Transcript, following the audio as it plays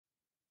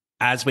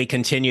As we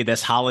continue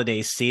this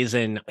holiday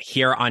season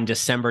here on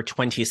December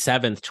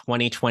 27th,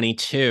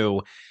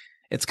 2022,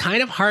 it's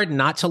kind of hard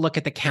not to look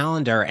at the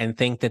calendar and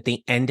think that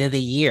the end of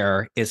the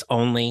year is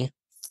only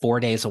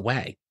 4 days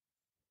away.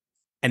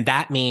 And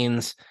that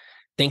means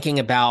thinking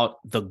about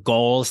the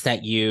goals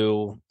that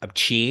you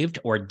achieved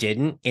or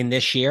didn't in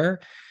this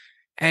year.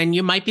 And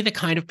you might be the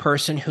kind of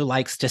person who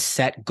likes to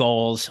set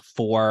goals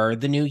for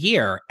the new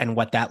year and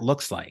what that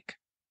looks like.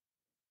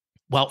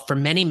 Well, for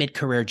many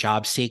mid-career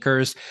job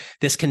seekers,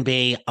 this can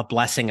be a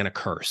blessing and a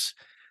curse.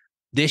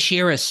 This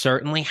year has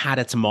certainly had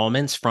its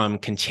moments, from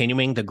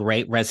continuing the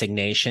Great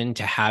Resignation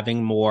to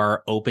having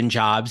more open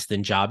jobs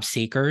than job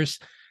seekers.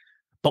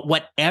 But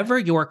whatever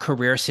your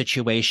career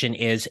situation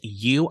is,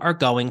 you are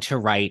going to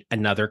write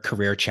another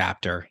career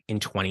chapter in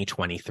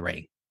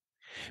 2023.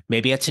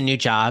 Maybe it's a new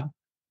job.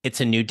 It's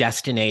a new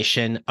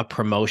destination, a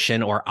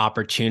promotion, or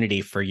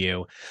opportunity for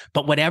you.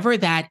 But whatever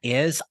that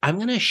is, I'm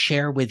going to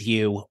share with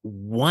you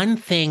one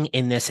thing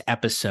in this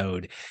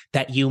episode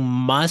that you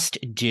must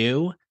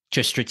do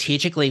to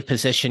strategically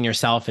position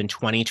yourself in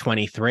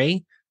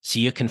 2023 so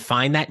you can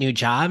find that new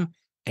job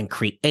and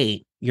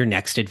create your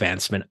next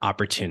advancement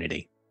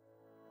opportunity.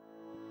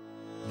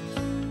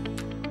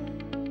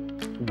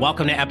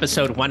 Welcome to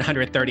episode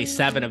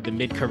 137 of the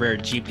Mid-Career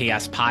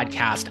GPS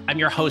podcast. I'm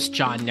your host,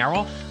 John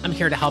Neral. I'm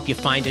here to help you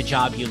find a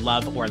job you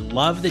love or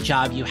love the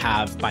job you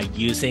have by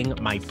using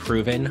my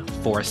proven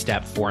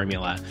 4-step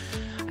formula.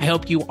 I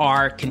hope you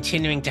are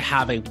continuing to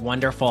have a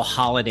wonderful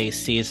holiday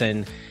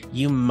season.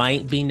 You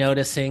might be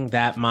noticing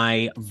that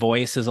my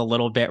voice is a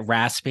little bit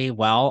raspy.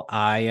 Well,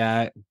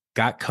 I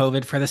got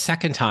COVID for the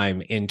second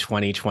time in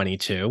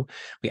 2022.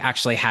 We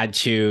actually had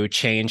to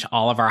change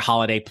all of our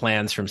holiday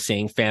plans from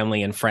seeing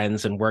family and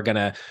friends, and we're going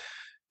to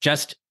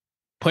just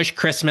push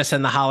Christmas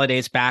and the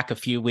holidays back a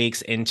few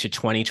weeks into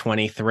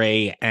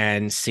 2023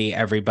 and see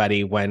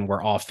everybody when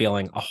we're all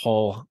feeling a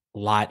whole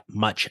lot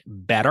much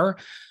better.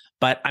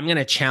 But I'm going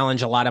to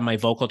challenge a lot of my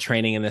vocal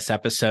training in this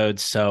episode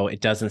so it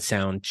doesn't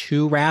sound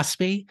too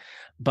raspy.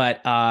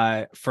 But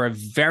for a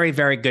very,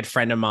 very good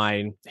friend of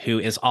mine who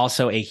is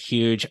also a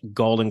huge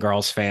Golden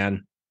Girls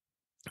fan,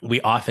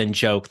 we often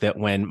joke that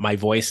when my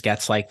voice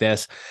gets like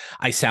this,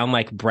 I sound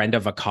like Brenda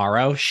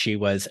Vaccaro. She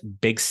was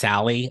Big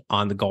Sally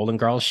on the Golden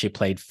Girls. She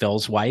played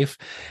Phil's wife.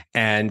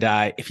 And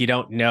if you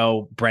don't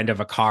know Brenda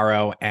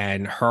Vaccaro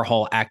and her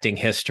whole acting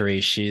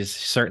history, she's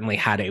certainly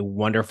had a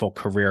wonderful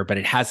career, but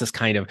it has this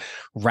kind of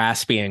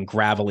raspy and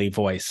gravelly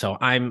voice. So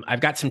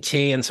I've got some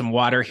tea and some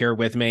water here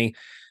with me.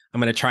 I'm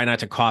going to try not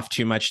to cough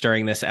too much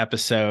during this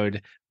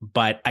episode,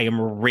 but I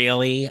am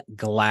really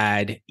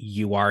glad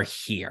you are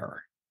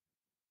here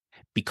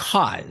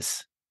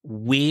because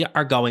we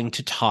are going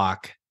to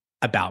talk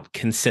about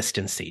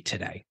consistency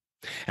today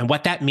and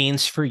what that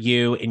means for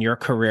you in your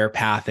career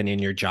path and in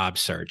your job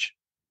search.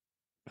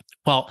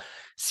 Well,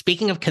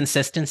 speaking of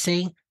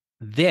consistency,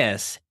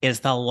 this is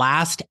the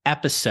last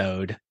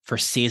episode for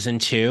season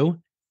 2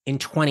 in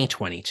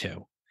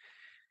 2022.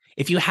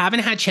 If you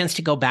haven't had a chance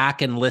to go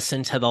back and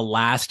listen to the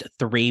last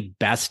 3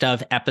 best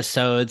of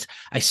episodes,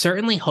 I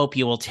certainly hope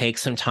you will take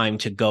some time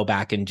to go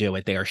back and do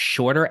it. They are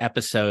shorter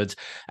episodes.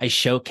 I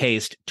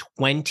showcased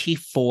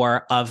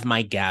 24 of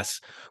my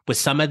guests with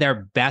some of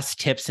their best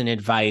tips and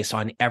advice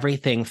on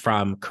everything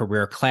from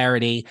career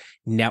clarity,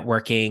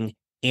 networking,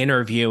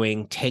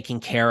 interviewing, taking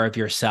care of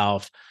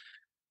yourself.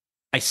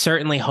 I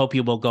certainly hope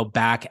you will go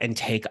back and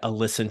take a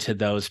listen to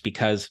those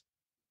because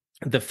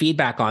the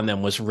feedback on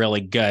them was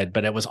really good,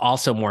 but it was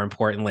also, more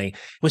importantly, it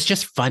was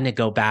just fun to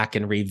go back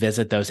and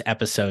revisit those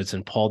episodes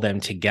and pull them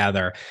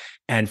together.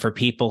 And for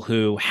people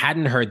who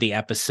hadn't heard the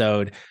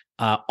episode,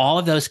 all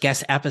of those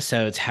guest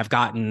episodes have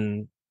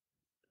gotten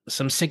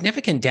some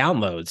significant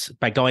downloads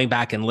by going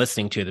back and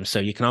listening to them. So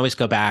you can always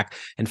go back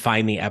and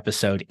find the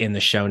episode in the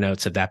show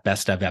notes of that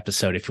best of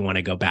episode if you want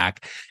to go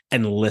back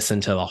and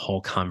listen to the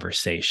whole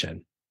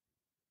conversation.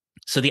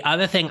 So the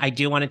other thing I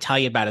do want to tell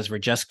you about is we're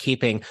just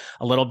keeping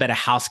a little bit of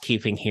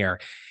housekeeping here.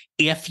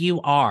 If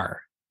you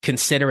are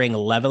considering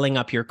leveling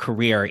up your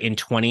career in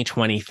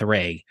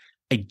 2023,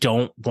 I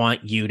don't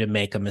want you to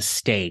make a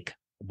mistake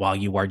while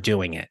you are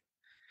doing it.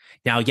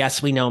 Now,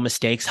 yes, we know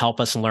mistakes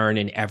help us learn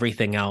and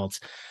everything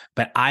else,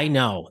 but I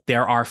know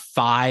there are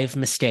 5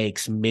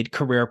 mistakes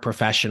mid-career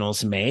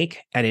professionals make,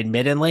 and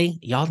admittedly,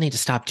 y'all need to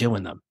stop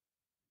doing them.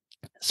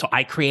 So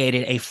I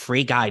created a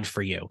free guide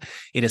for you.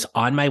 It is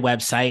on my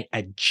website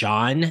at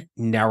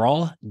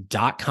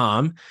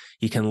johnneral.com.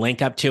 You can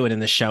link up to it in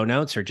the show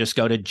notes or just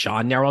go to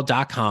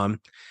johnneral.com.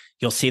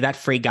 You'll see that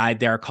free guide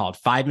there called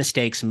 5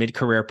 Mistakes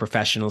Mid-Career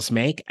Professionals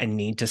Make and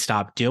Need to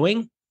Stop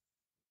Doing.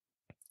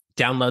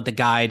 Download the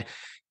guide,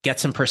 get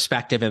some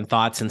perspective and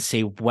thoughts, and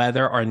see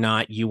whether or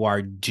not you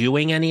are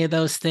doing any of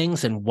those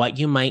things and what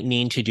you might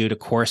need to do to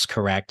course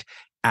correct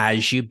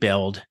as you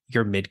build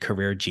your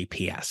mid-career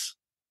GPS.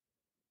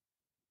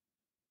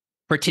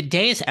 For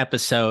today's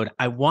episode,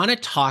 I want to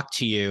talk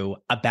to you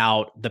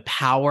about the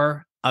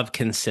power of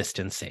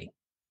consistency.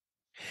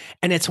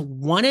 And it's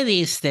one of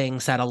these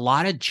things that a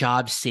lot of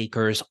job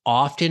seekers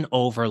often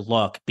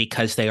overlook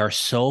because they are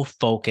so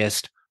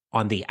focused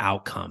on the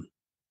outcome.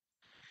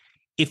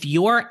 If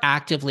you're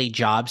actively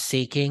job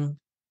seeking,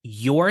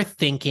 you're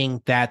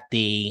thinking that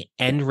the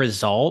end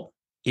result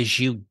is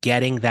you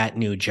getting that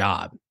new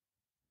job.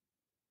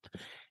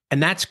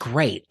 And that's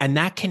great. And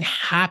that can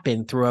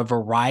happen through a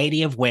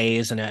variety of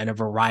ways and a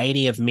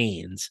variety of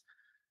means.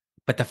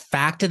 But the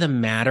fact of the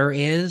matter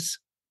is,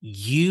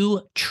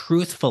 you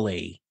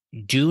truthfully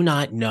do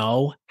not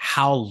know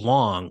how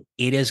long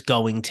it is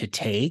going to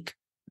take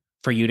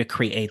for you to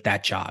create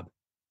that job.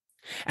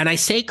 And I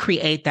say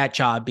create that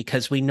job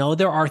because we know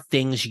there are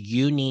things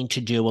you need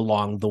to do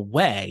along the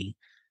way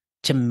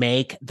to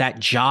make that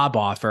job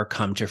offer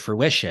come to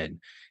fruition.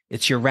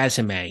 It's your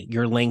resume,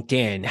 your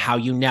LinkedIn, how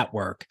you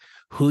network,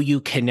 who you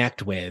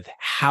connect with,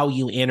 how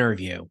you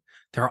interview.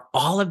 There are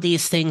all of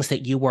these things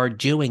that you are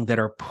doing that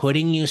are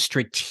putting you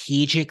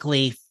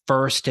strategically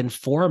first and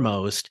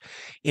foremost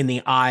in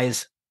the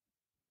eyes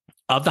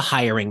of the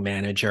hiring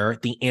manager,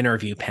 the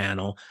interview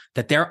panel,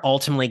 that they're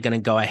ultimately going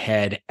to go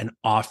ahead and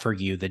offer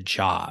you the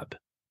job.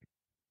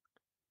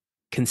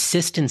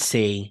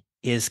 Consistency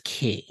is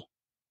key.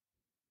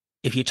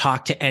 If you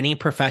talk to any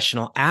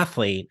professional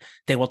athlete,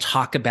 they will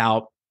talk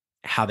about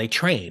how they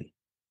train.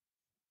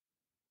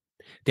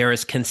 There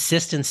is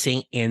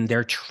consistency in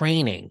their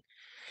training.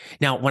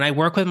 Now, when I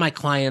work with my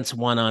clients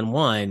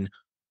one-on-one,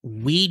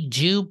 we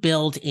do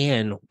build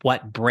in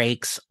what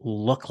breaks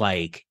look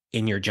like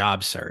in your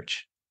job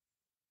search.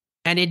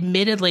 And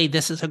admittedly,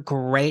 this is a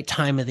great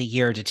time of the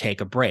year to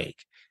take a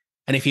break.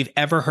 And if you've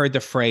ever heard the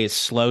phrase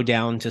slow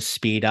down to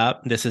speed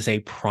up, this is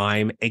a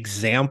prime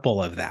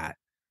example of that.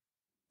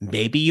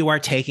 Maybe you are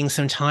taking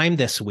some time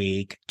this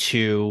week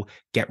to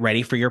get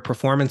ready for your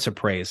performance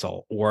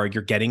appraisal, or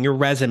you're getting your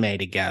resume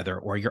together,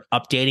 or you're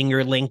updating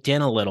your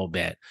LinkedIn a little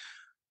bit.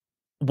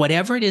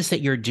 Whatever it is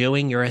that you're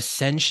doing, you're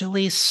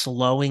essentially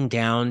slowing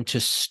down to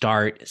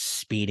start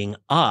speeding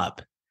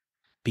up,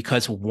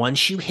 because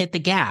once you hit the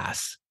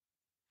gas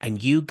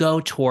and you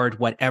go toward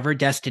whatever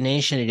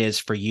destination it is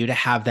for you to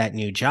have that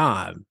new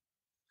job,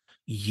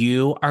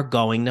 you are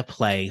going to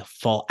play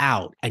full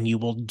out, and you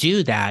will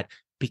do that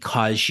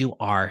because you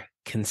are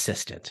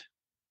consistent.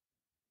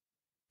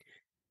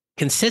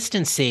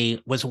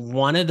 Consistency was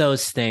one of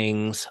those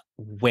things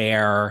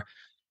where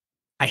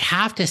I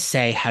have to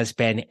say has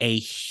been a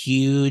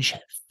huge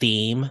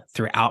theme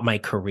throughout my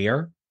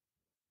career.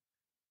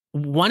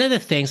 One of the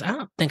things, I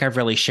don't think I've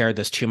really shared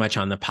this too much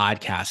on the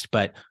podcast,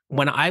 but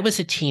when I was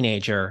a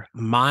teenager,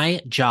 my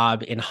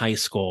job in high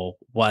school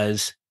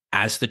was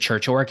as the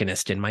church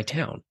organist in my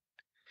town.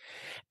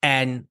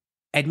 And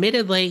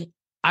admittedly,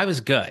 I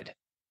was good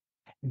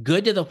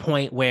to the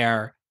point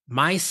where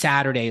my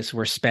Saturdays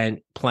were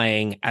spent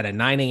playing at a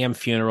 9 a.m.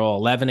 funeral,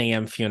 11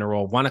 a.m.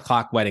 funeral, 1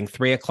 o'clock wedding,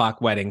 3 o'clock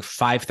wedding,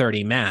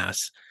 5:30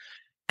 mass.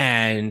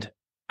 And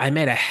I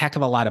made a heck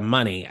of a lot of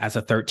money as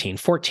a 13,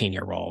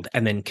 14-year-old,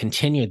 and then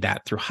continued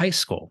that through high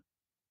school.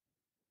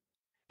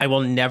 I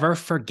will never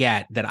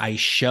forget that I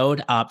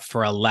showed up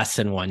for a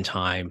lesson one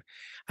time.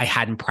 I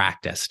hadn't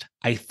practiced.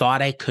 I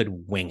thought I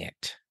could wing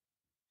it.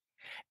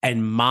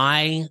 And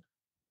my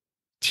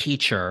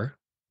teacher,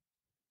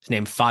 his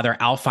name Father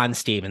Alphonse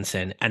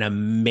Stevenson, an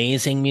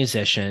amazing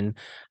musician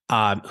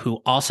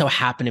who also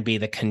happened to be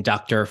the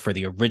conductor for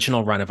the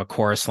original run of A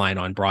Chorus Line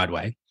on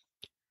Broadway.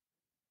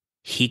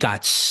 He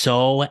got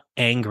so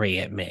angry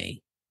at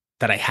me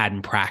that I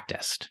hadn't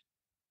practiced.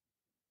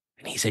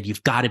 And he said,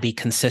 "You've got to be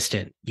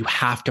consistent. You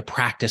have to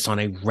practice on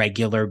a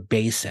regular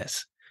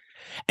basis."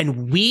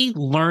 And we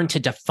learn to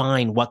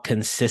define what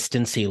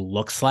consistency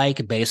looks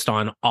like based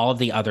on all of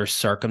the other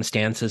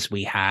circumstances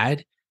we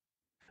had.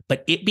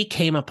 But it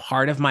became a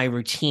part of my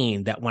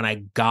routine that when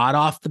I got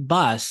off the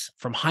bus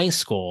from high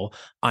school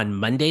on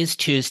Mondays,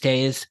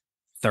 Tuesdays,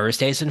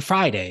 Thursdays, and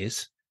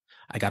Fridays,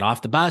 I got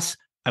off the bus,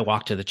 I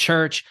walked to the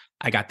church,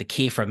 I got the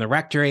key from the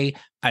rectory,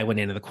 I went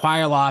into the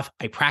choir loft,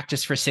 I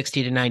practiced for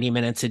 60 to 90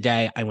 minutes a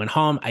day, I went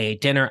home, I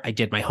ate dinner, I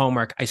did my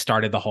homework, I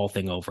started the whole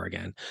thing over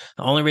again.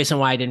 The only reason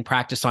why I didn't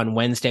practice on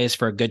Wednesdays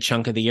for a good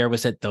chunk of the year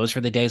was that those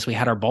were the days we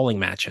had our bowling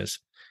matches.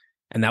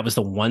 And that was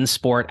the one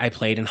sport I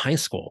played in high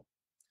school.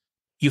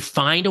 You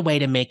find a way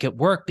to make it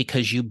work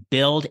because you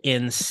build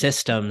in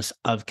systems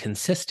of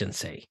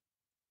consistency.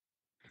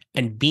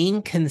 And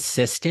being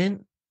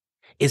consistent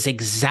is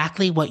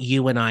exactly what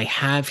you and I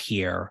have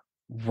here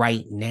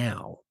right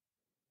now.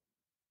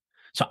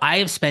 So I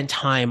have spent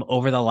time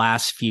over the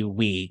last few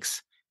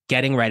weeks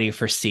getting ready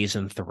for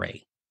season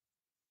 3.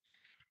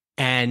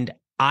 And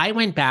I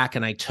went back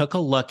and I took a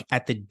look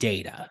at the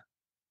data.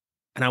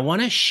 And I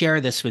want to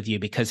share this with you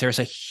because there's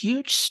a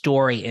huge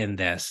story in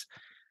this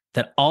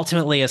that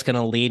ultimately is going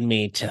to lead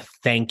me to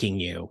thanking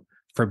you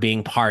for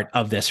being part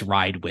of this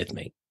ride with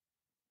me.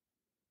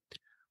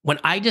 When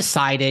I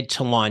decided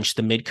to launch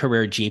the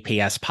Mid-Career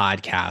GPS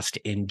podcast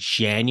in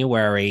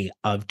January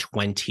of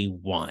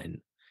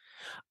 21,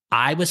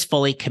 I was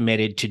fully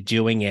committed to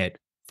doing it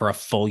for a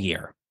full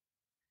year.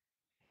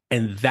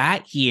 And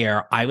that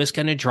year, I was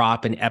going to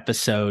drop an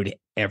episode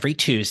every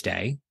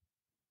Tuesday.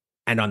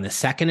 And on the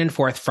second and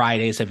fourth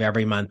Fridays of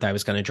every month, I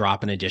was going to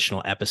drop an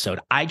additional episode.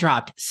 I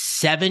dropped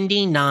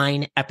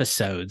 79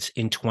 episodes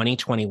in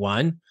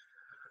 2021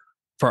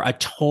 for a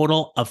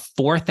total of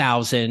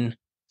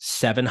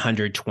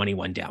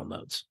 4,721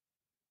 downloads.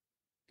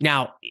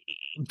 Now,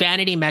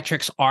 vanity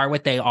metrics are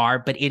what they are,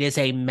 but it is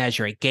a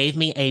measure. It gave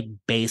me a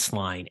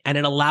baseline and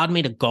it allowed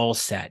me to goal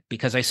set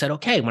because I said,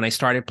 okay, when I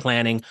started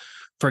planning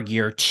for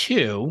year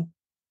 2,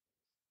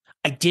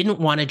 I didn't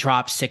want to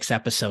drop 6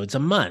 episodes a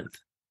month.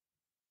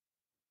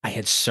 I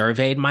had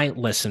surveyed my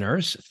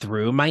listeners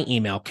through my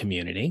email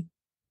community,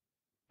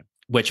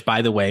 which,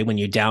 by the way, when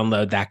you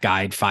download that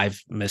guide,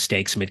 5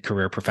 mistakes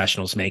mid-career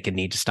professionals make and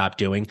need to stop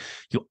doing,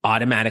 you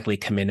automatically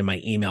come into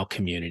my email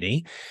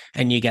community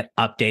and you get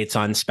updates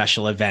on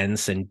special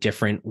events and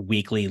different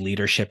weekly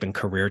leadership and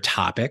career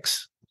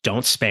topics.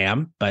 Don't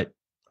spam, but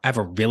I have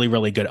a really,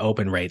 really good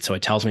open rate. So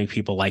it tells me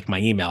people like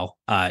my email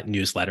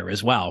newsletter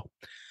as well.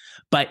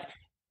 But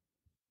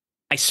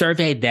I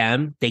surveyed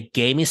them. They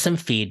gave me some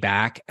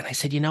feedback. And I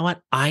said, you know what?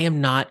 I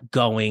am not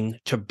going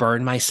to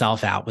burn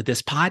myself out with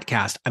this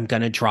podcast. I'm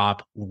going to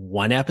drop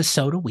 1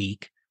 episode a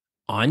week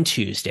on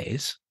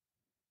Tuesdays.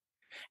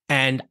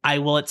 And I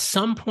will at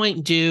some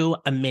point do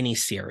a mini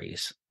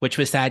series, which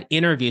was that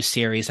interview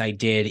series I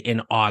did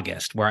in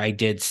August, where I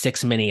did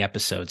 6 mini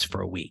episodes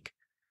for a week.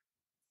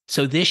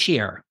 So this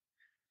year,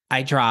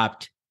 I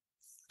dropped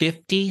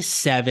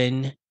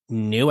 57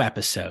 new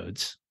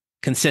episodes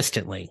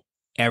consistently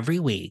every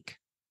week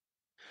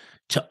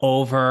to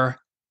over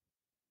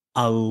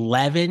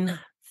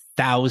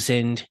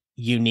 11,000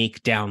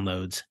 unique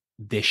downloads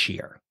this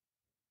year.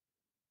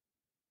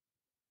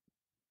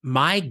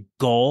 My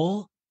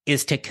goal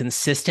is to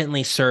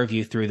consistently serve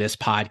you through this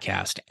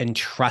podcast. And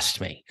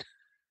trust me,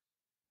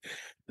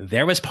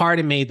 there was part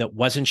of me that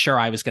wasn't sure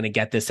I was going to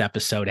get this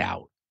episode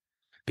out.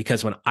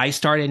 Because when I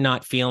started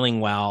not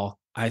feeling well,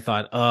 I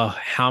thought, oh,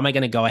 how am I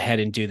going to go ahead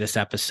and do this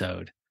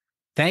episode?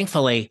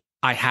 Thankfully,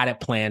 I had it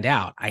planned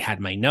out. I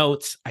had my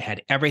notes. I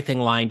had everything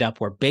lined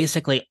up where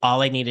basically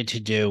all I needed to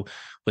do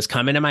was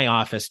come into my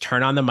office,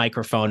 turn on the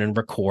microphone and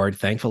record.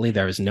 Thankfully,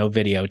 there is no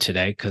video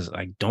today because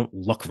I don't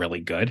look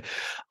really good.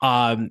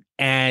 And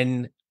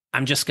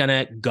I'm just going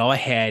to go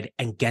ahead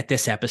and get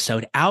this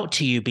episode out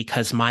to you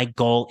because my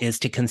goal is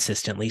to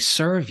consistently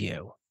serve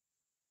you.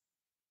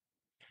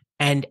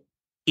 And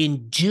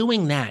in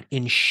doing that,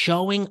 in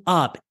showing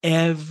up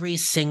every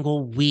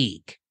single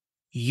week,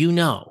 you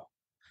know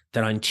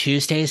that on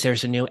Tuesdays,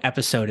 there's a new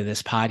episode of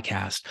this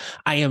podcast.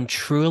 I am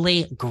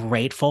truly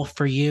grateful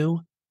for you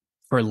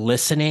for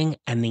listening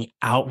and the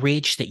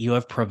outreach that you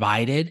have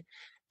provided.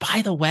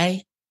 By the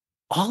way,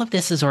 all of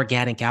this is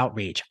organic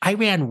outreach. I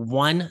ran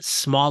one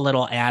small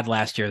little ad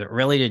last year that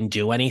really didn't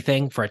do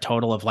anything for a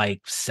total of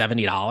like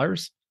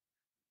 $70.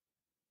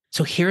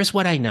 So here's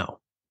what I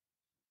know.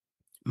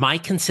 My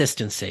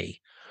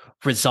consistency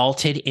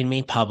resulted in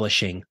me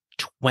publishing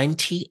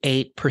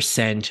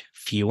 28%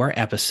 fewer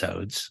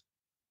episodes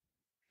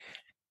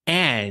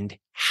and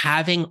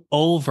having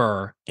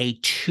over a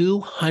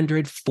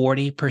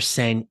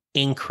 240%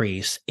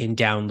 increase in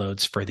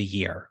downloads for the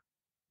year.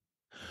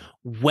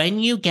 When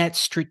you get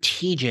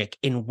strategic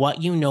in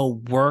what you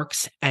know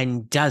works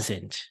and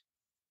doesn't,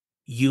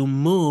 you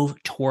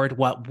move toward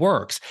what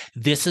works.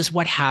 This is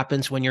what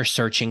happens when you're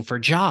searching for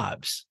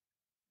jobs.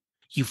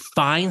 You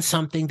find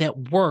something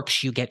that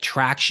works, you get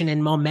traction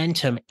and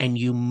momentum, and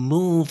you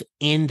move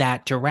in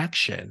that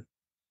direction.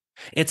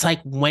 It's like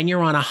when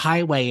you're on a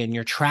highway and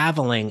you're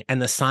traveling and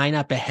the sign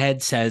up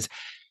ahead says,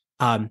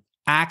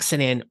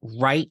 accident,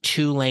 right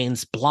 2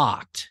 lanes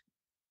blocked.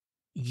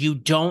 You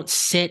don't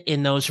sit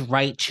in those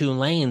right 2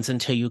 lanes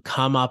until you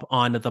come up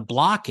onto the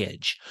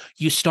blockage.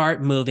 You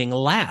start moving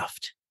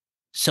left.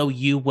 So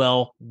you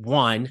will,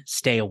 1,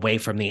 stay away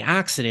from the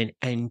accident,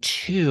 and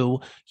 2,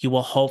 you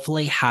will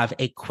hopefully have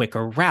a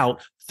quicker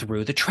route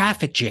through the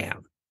traffic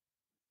jam.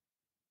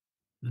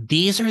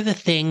 These are the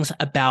things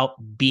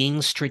about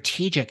being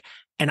strategic.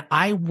 And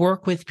I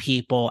work with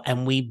people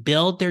and we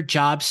build their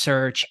job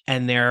search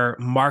and their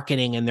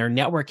marketing and their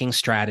networking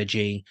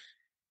strategy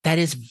that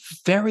is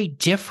very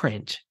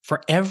different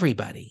for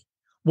everybody.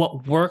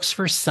 What works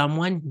for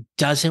someone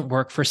doesn't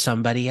work for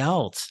somebody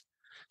else.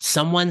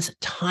 Someone's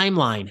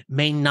timeline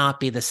may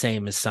not be the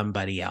same as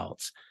somebody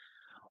else.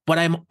 What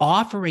I'm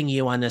offering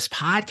you on this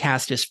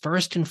podcast is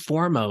first and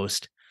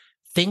foremost,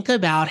 think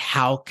about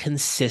how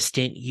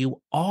consistent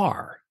you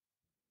are.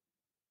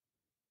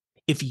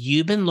 If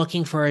you've been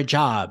looking for a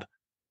job,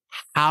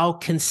 how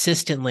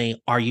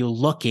consistently are you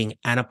looking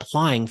and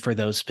applying for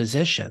those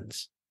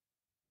positions?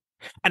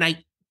 And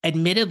I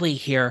admittedly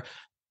here,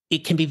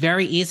 it can be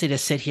very easy to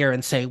sit here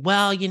and say,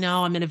 well, you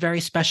know, I'm in a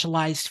very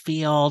specialized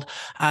field.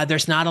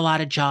 There's not a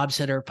lot of jobs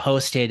that are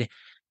posted.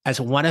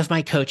 As one of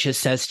my coaches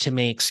says to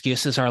me,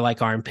 excuses are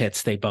like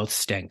armpits. They both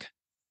stink.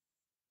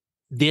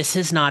 This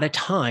is not a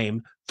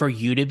time for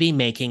you to be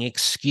making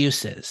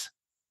excuses.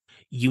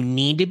 You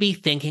need to be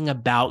thinking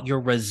about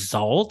your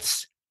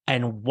results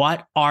and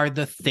what are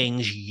the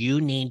things you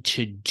need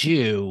to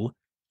do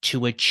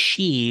to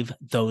achieve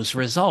those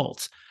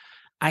results.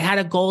 I had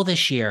a goal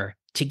this year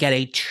to get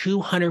a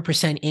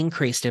 200%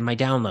 increase in my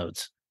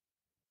downloads.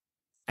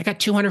 I got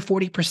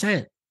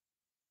 240%.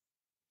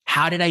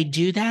 How did I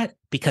do that?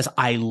 Because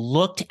I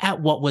looked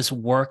at what was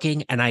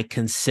working and I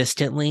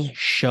consistently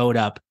showed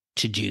up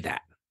to do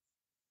that.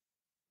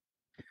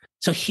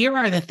 So here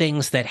are the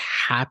things that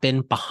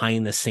happen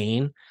behind the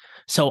scene.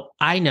 So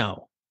I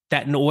know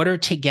that in order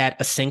to get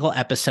a single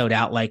episode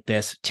out like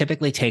this,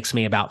 typically takes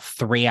me about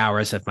 3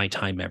 hours of my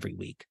time every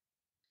week.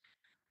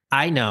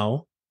 I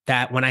know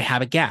that when I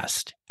have a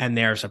guest and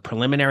there's a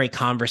preliminary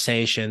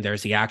conversation,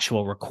 there's the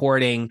actual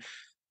recording,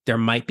 there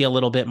might be a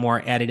little bit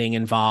more editing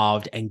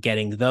involved, and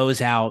getting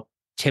those out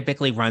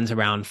typically runs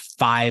around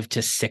 5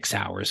 to 6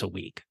 hours a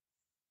week.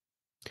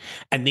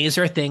 And these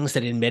are things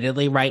that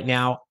admittedly right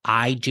now,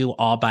 I do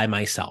all by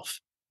myself.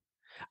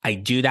 I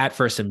do that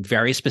for some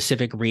very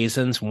specific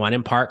reasons. One,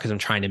 in part, because I'm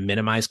trying to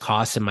minimize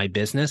costs in my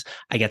business.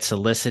 I get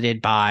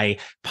solicited by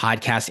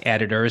podcast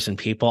editors and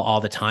people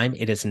all the time.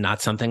 It is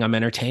not something I'm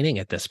entertaining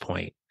at this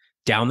point.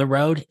 Down the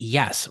road,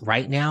 yes.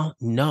 Right now,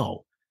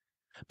 no.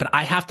 But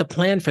I have to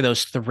plan for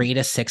those 3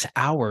 to 6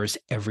 hours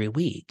every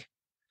week.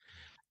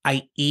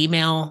 I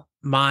email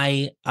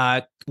my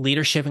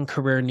leadership and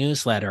career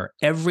newsletter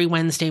every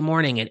Wednesday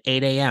morning at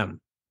 8 a.m.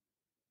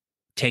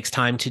 Takes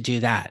time to do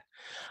that.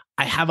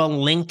 I have a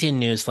LinkedIn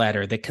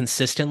newsletter that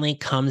consistently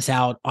comes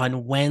out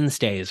on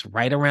Wednesdays,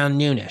 right around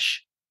noonish.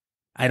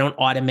 I don't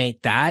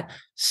automate that.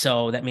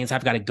 So that means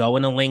I've got to go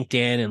into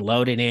LinkedIn and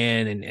load it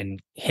in and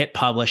hit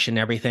publish and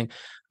everything.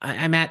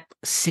 I'm at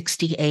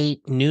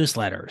 68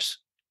 newsletters.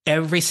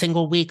 Every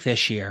single week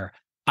this year,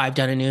 I've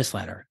done a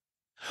newsletter.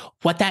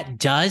 What that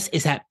does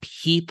is that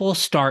people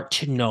start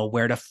to know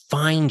where to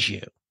find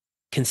you.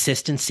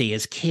 Consistency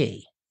is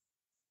key.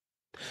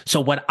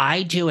 So what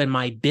I do in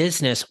my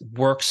business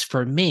works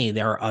for me.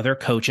 There are other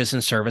coaches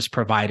and service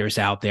providers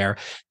out there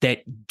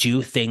that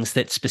do things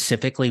that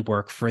specifically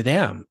work for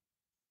them.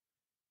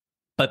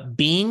 But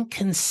being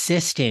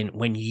consistent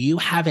when you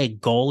have a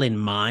goal in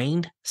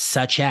mind,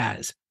 such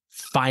as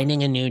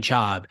finding a new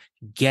job,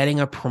 getting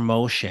a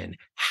promotion,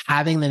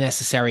 having the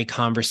necessary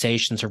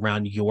conversations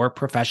around your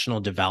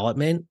professional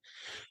development,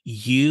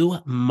 you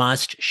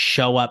must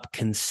show up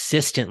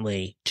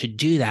consistently to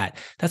do that.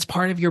 That's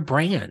part of your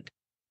brand.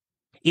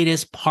 It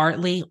is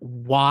partly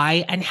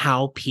why and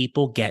how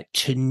people get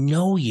to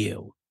know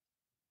you,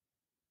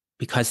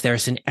 because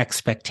there's an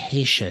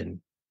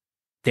expectation,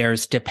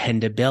 there's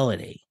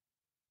dependability.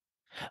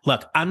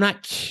 Look, I'm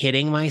not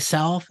kidding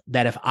myself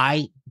that if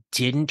I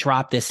didn't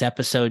drop this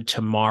episode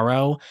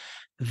tomorrow,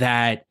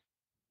 that,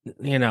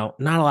 not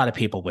a lot of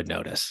people would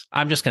notice.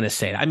 I'm just going to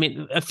say that. I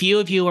mean, a few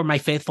of you or my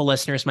faithful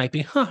listeners might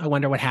be, I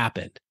wonder what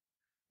happened,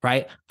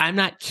 right? I'm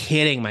not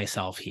kidding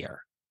myself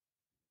here.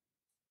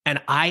 And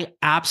I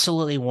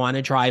absolutely want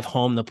to drive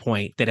home the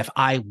point that if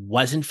I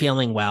wasn't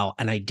feeling well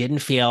and I didn't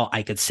feel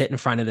I could sit in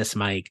front of this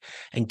mic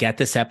and get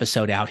this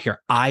episode out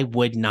here, I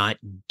would not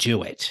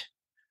do it.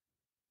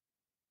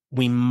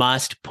 We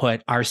must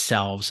put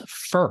ourselves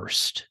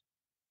first.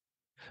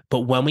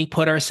 But when we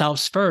put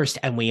ourselves first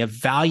and we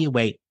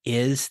evaluate,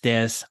 is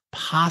this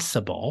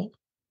possible?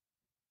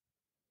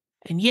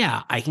 And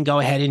yeah, I can go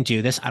ahead and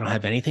do this. I don't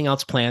have anything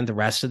else planned the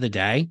rest of the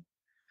day.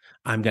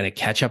 I'm going to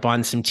catch up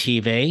on some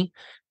TV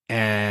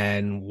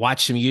and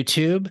watch some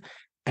YouTube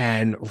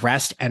and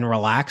rest and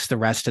relax the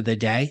rest of the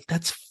day.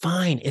 That's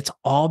fine. It's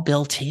all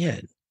built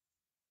in.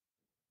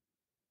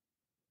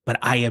 But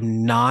I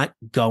am not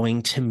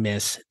going to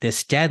miss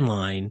this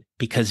deadline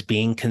because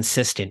being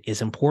consistent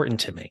is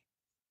important to me.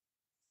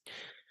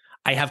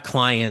 I have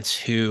clients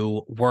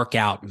who work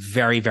out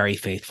very, very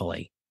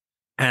faithfully.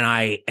 And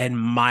I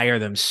admire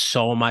them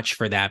so much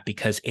for that,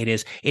 because it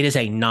is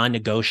a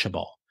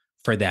non-negotiable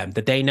for them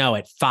that they know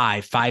at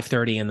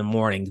 5:30 in the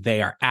morning,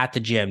 they are at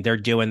the gym, they're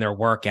doing their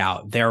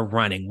workout, they're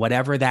running,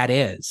 whatever that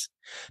is.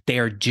 They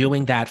are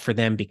doing that for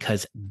them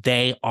because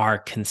they are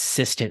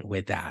consistent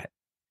with that.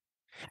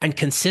 And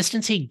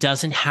consistency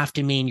doesn't have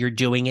to mean you're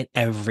doing it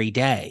every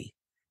day.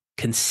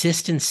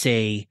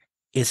 Consistency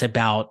is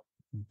about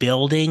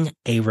building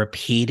a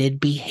repeated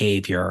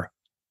behavior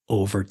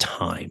over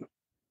time.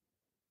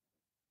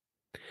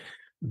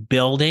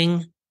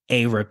 Building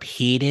a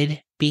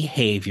repeated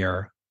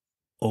behavior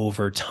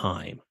over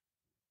time.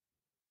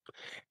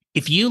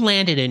 If you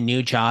landed a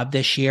new job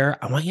this year,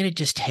 I want you to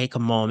just take a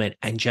moment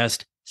and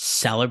just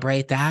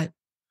celebrate that.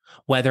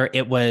 Whether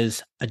it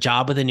was a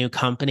job with a new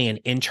company, an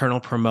internal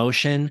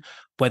promotion,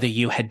 whether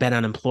you had been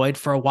unemployed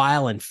for a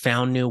while and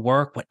found new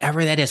work,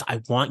 whatever that is,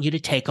 I want you to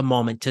take a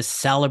moment to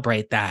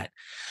celebrate that,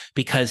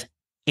 because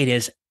it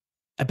is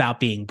about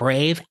being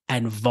brave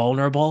and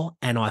vulnerable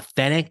and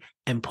authentic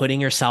and putting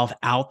yourself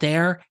out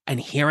there and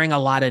hearing a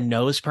lot of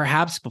no's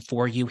perhaps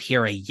before you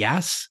hear a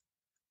yes.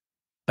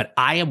 But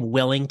I am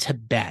willing to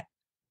bet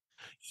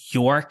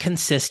your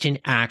consistent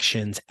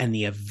actions and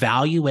the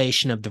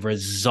evaluation of the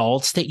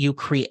results that you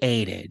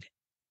created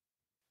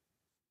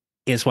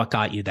is what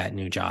got you that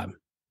new job.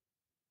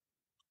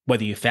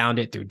 Whether you found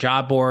it through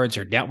job boards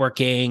or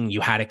networking,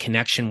 you had a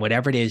connection,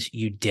 whatever it is,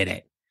 you did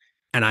it.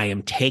 And I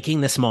am taking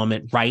this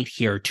moment right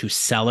here to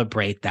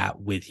celebrate that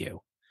with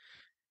you.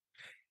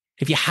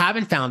 If you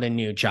haven't found a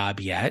new job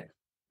yet,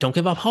 don't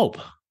give up hope.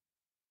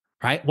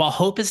 right? While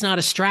hope is not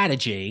a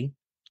strategy,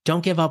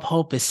 don't give up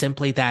hope is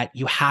simply that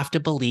you have to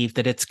believe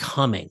that it's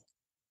coming.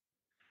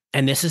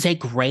 And this is a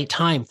great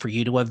time for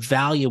you to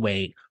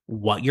evaluate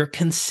what your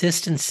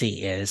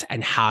consistency is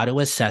and how to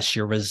assess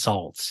your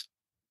results.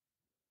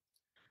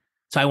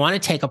 So I want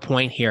to take a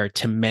point here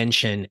to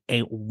mention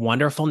a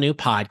wonderful new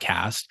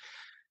podcast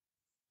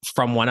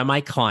from one of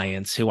my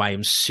clients who I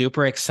am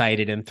super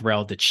excited and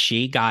thrilled that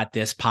she got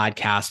this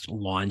podcast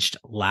launched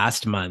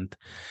last month.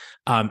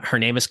 Her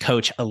name is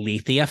Coach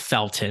Alethea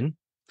Felton.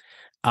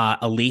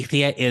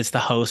 Alethea is the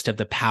host of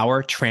the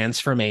Power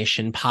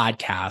Transformation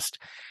podcast.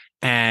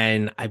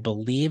 And I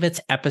believe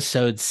it's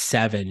episode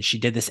 7. She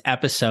did this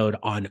episode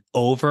on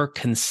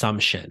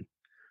overconsumption.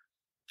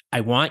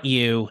 I want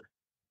you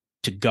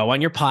to go on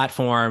your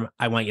platform.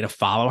 I want you to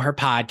follow her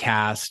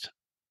podcast.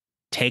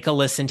 Take a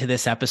listen to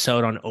this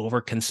episode on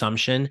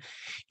overconsumption.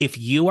 If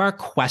you are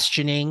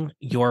questioning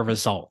your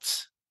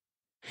results,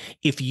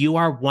 if you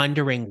are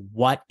wondering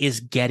what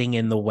is getting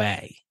in the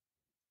way,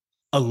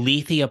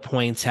 Alethea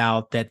points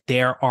out that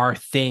there are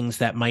things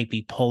that might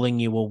be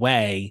pulling you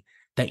away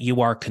that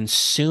you are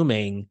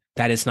consuming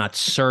that is not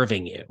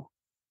serving you.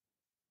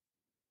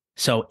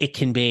 So it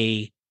can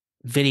be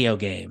video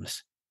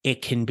games.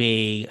 It can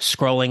be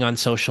scrolling on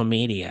social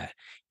media.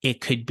 It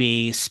could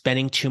be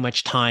spending too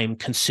much time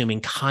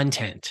consuming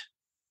content.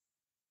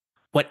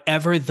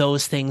 Whatever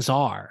those things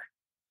are,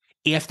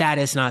 if that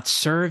is not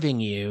serving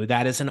you,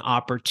 that is an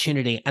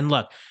opportunity. And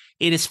look,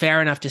 it is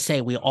fair enough to say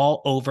we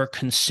all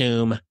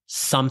overconsume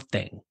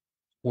something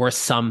or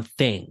some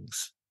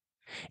things.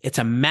 It's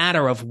a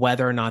matter of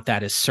whether or not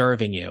that is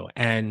serving you.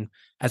 And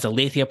as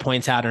Alethea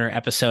points out in her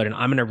episode, and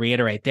I'm going to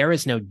reiterate, there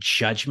is no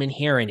judgment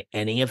here in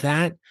any of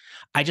that.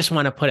 I just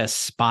want to put a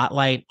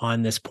spotlight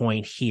on this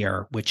point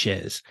here, which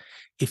is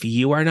if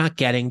you are not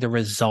getting the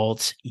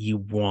results you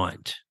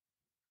want,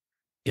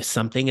 if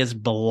something is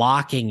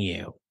blocking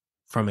you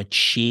from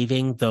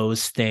achieving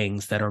those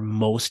things that are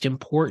most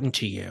important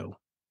to you,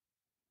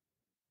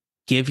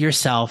 give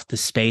yourself the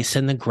space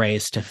and the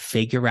grace to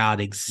figure out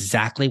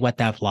exactly what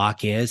that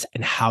block is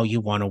and how you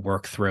want to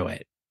work through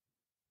it.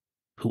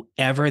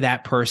 Whoever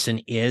that person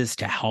is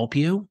to help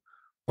you,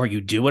 or you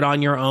do it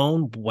on your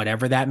own,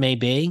 whatever that may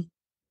be.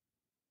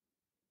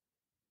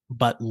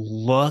 But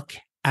look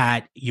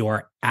at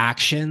your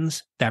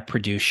actions that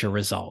produce your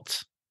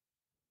results.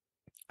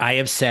 I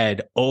have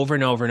said over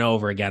and over and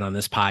over again on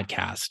this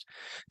podcast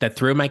that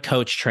through my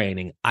coach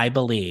training, I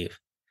believe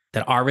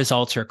that our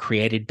results are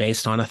created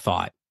based on a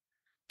thought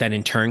that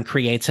in turn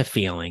creates a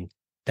feeling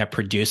that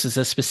produces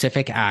a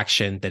specific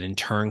action that in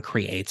turn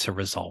creates a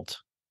result.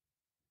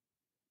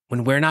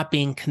 When we're not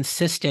being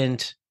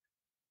consistent,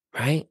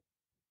 right?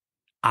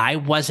 I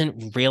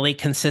wasn't really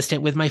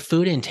consistent with my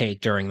food intake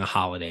during the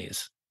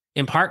holidays,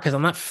 in part because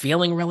I'm not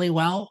feeling really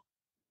well.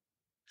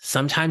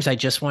 Sometimes I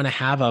just want to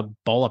have a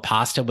bowl of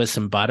pasta with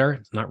some butter.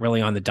 It's not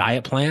really on the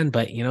diet plan,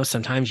 but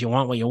sometimes you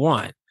want what you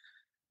want.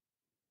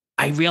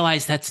 I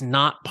realize that's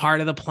not part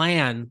of the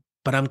plan,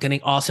 but I'm going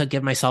to also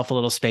give myself a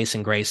little space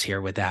and grace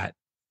here with that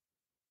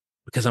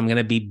because I'm going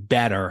to be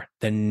better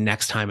the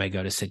next time I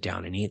go to sit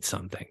down and eat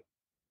something.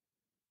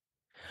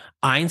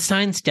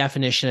 Einstein's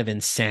definition of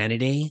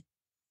insanity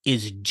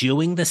is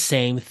doing the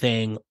same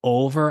thing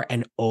over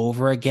and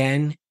over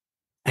again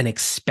and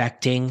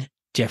expecting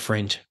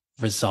different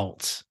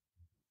results.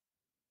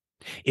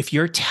 If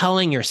you're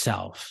telling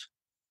yourself,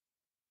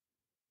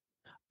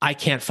 I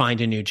can't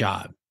find a new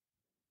job,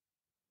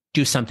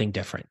 do something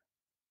different.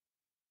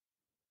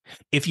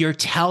 If you're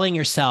telling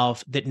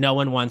yourself that no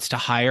one wants to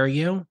hire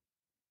you,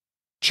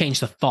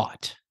 change the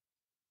thought.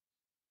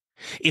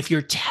 If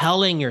you're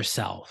telling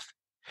yourself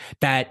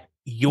that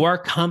your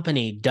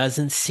company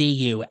doesn't see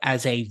you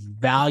as a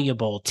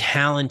valuable,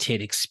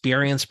 talented,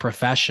 experienced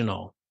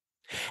professional,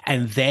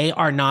 and they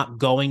are not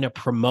going to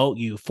promote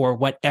you for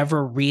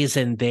whatever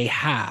reason they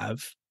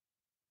have,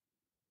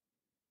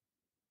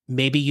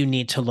 maybe you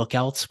need to look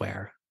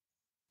elsewhere.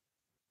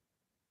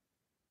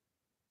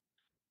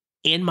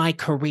 In my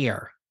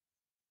career,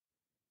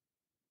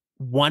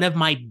 one of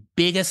my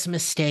biggest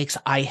mistakes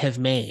I have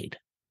made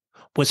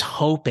was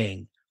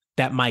hoping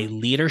that my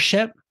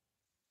leadership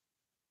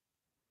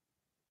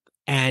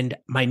and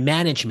my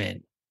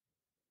management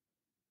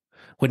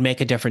would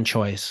make a different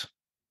choice.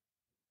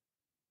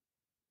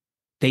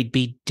 They'd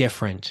be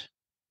different.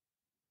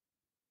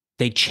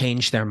 They'd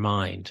change their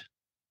mind.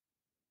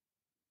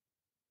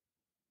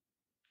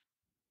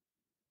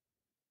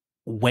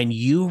 When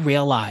you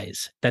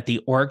realize that the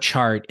org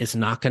chart is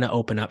not going to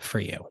open up for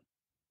you,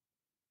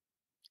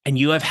 and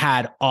you have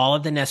had all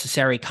of the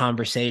necessary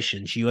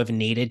conversations you have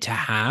needed to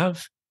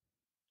have,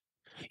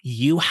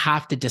 you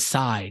have to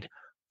decide,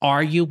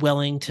 are you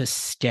willing to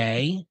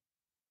stay,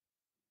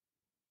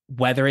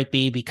 whether it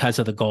be because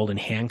of the golden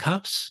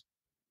handcuffs,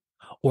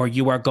 or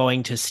you are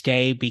going to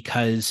stay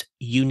because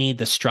you need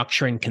the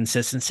structure and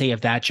consistency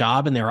of that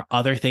job, and there are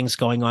other things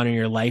going on in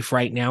your life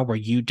right now where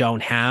you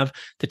don't have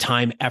the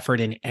time, effort,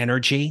 and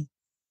energy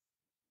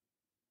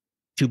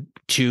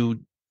to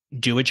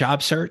do a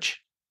job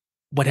search,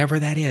 whatever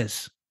that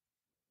is.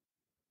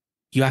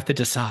 You have to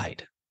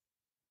decide.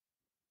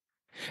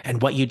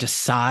 And what you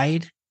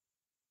decide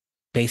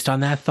based on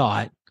that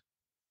thought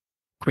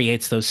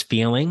creates those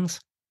feelings,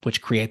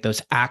 which create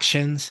those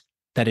actions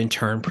that in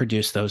turn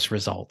produce those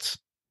results.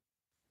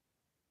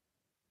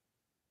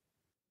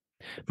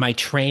 My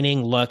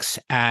training looks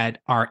at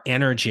our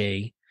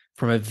energy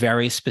from a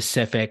very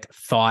specific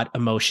thought,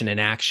 emotion, and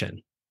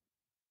action.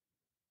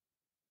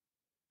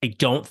 I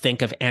don't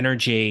think of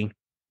energy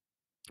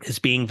as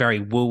being very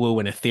woo-woo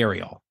and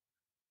ethereal.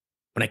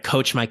 When I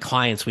coach my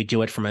clients, we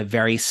do it from a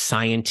very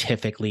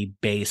scientifically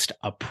based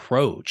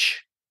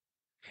approach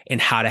in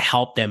how to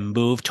help them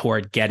move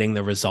toward getting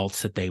the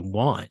results that they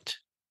want.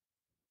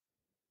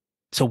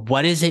 So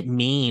what does it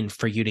mean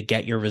for you to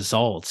get your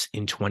results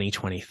in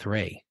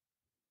 2023?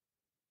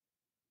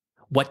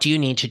 What do you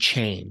need to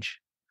change?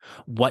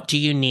 What do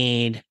you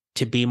need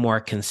to be more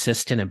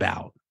consistent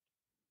about?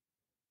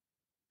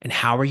 And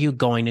how are you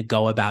going to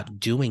go about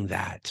doing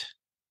that?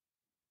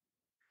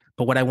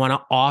 But what I want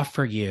to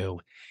offer you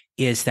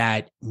is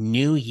that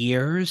new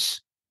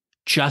years,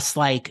 just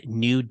like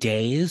new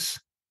days,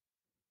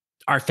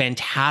 are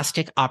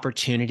fantastic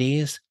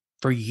opportunities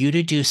for you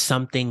to do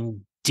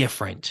something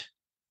different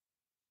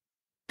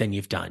than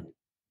you've done.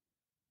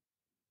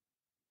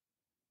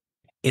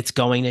 It's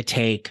going to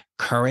take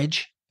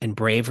courage and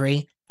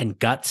bravery and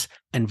guts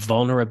and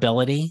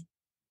vulnerability.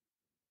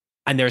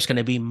 And there's going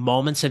to be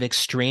moments of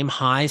extreme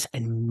highs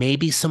and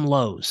maybe some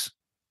lows.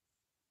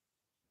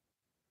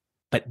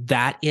 But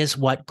that is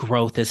what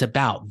growth is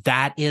about.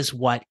 That is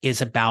what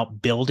is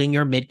about building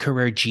your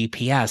mid-career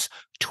GPS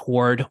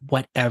toward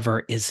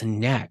whatever is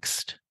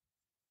next.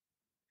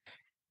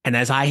 And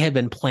as I have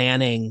been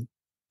planning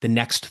the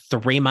next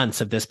 3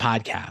 months of this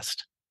podcast,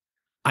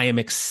 I am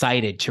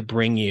excited to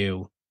bring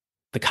you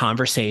the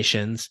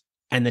conversations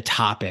and the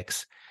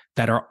topics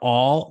that are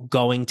all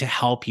going to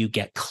help you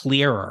get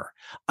clearer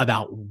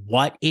about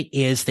what it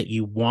is that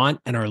you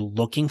want and are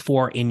looking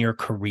for in your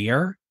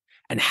career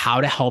and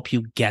how to help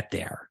you get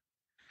there.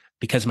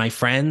 Because my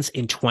friends,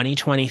 in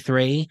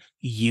 2023,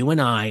 you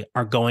and I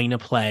are going to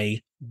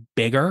play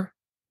bigger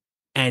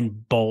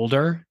and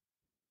bolder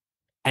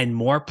and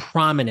more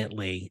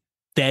prominently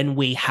than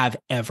we have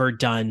ever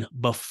done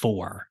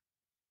before.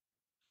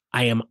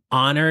 I am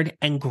honored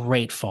and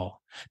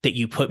grateful that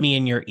you put me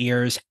in your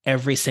ears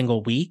every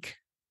single week.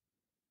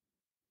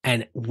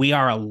 And we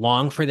are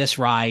along for this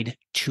ride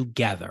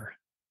together.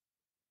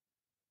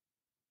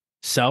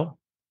 So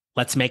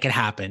let's make it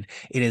happen.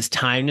 It is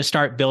time to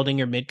start building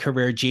your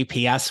mid-career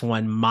GPS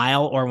 1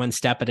 mile or 1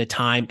 step at a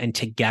time. And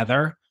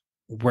together,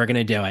 we're going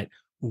to do it.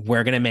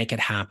 We're going to make it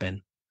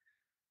happen.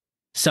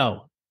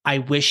 So I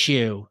wish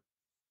you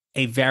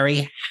a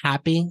very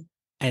happy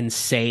and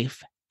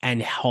safe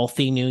and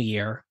healthy new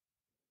year.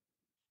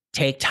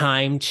 Take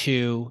time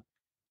to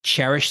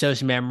cherish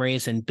those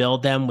memories and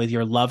build them with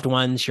your loved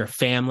ones, your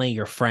family,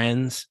 your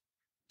friends.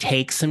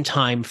 Take some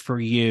time for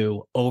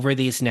you over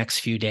these next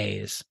few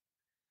days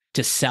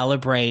to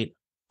celebrate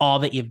all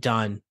that you've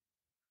done.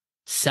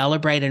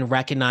 Celebrate and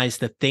recognize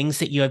the things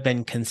that you have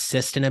been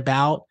consistent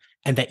about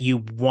and that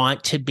you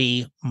want to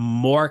be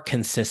more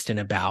consistent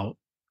about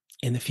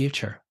in the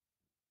future.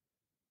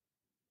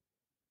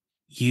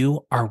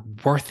 You are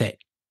worth it.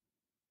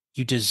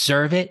 You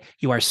deserve it.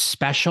 You are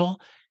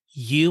special.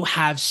 You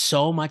have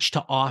so much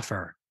to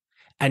offer,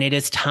 and it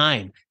is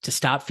time to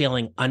stop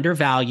feeling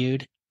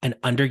undervalued and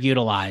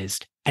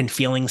underutilized and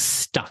feeling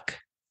stuck,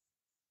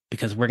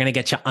 because we're going to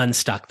get you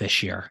unstuck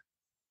this year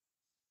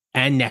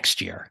and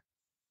next year.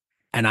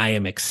 And I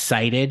am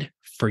excited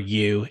for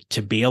you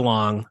to be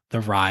along the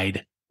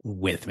ride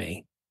with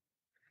me.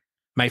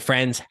 My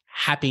friends,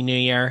 Happy New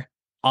Year.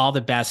 All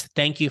the best.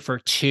 Thank you for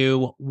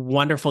 2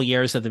 wonderful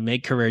years of the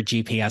Mid-Career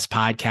GPS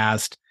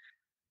podcast.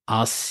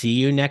 I'll see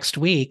you next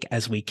week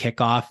as we kick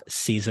off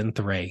season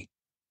 3.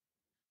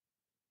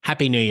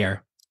 Happy New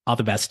Year. All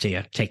the best to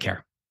you. Take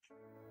care.